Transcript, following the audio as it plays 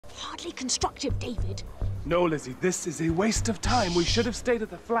hardly constructive, David. No, Lizzie, this is a waste of time. We should have stayed at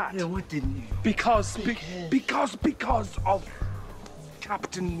the flat. Yeah, why didn't you? Because of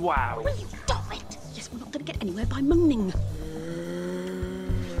Captain Wow. Will you stop it? Yes, we're not going to get anywhere by moaning.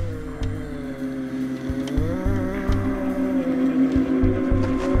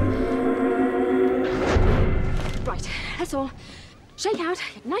 Right, that's all. Shake out,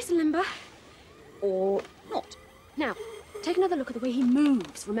 get nice and limber. Or not. Now, take another look at the way he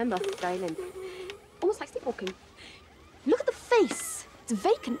moves. Remember, very limp. Almost like sleepwalking. Look at the face. It's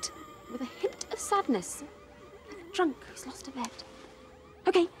vacant, with a hint of sadness. Like a drunk who's lost a bet.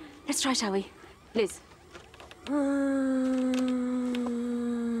 Okay, let's try, shall we? Liz.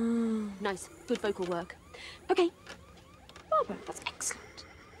 Nice, good vocal work. Okay. Barbara, that's excellent.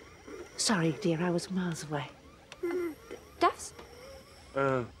 Sorry, dear, I was miles away. Daphs?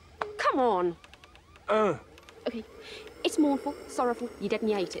 Come on. Okay, it's mournful, sorrowful, you dead and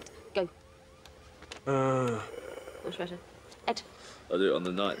you ate it. Go. Much better. Ed. I'll do it on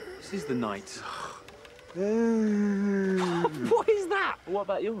the night. This is the night. What is that? What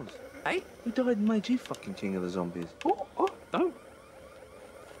about yours? Hey? Who died and made you fucking king of the zombies? Oh, no.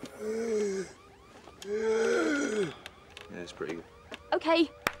 Yeah, it's pretty good. Okay.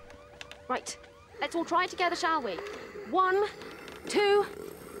 Right, let's all try it together, shall we? 1, 2,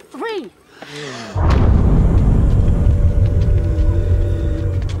 3.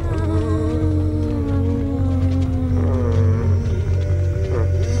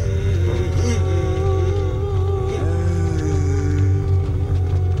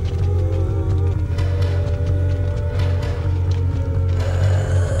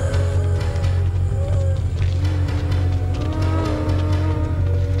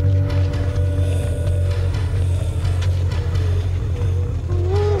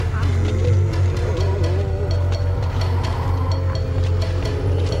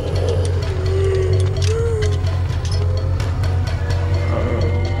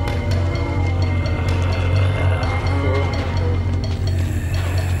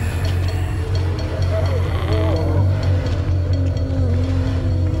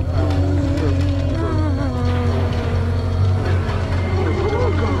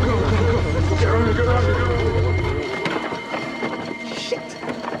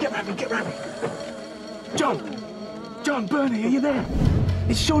 John, Bernie, are you there?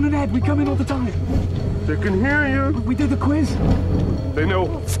 It's Shaun and Ed. We come in all the time. They can hear you. We did the quiz. They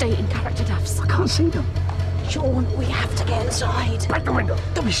know. Stay in character, Daphs. I can't see them. Shaun, we have to get inside. Break the window.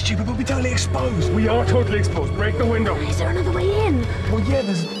 Don't be stupid. We'll be totally exposed. We are totally exposed. Break the window. Is there another way in? Well, yeah,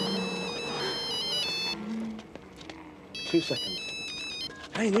 there's... 2 seconds.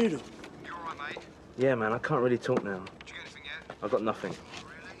 Hey, Noodle. You all right, mate? Yeah, man, I can't really talk now. Did you get anything yet? I've got nothing.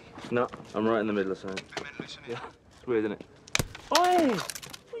 Really? No, I'm right in the middle of something. Hey, man, listen. Yeah, it's weird, isn't it? Oi!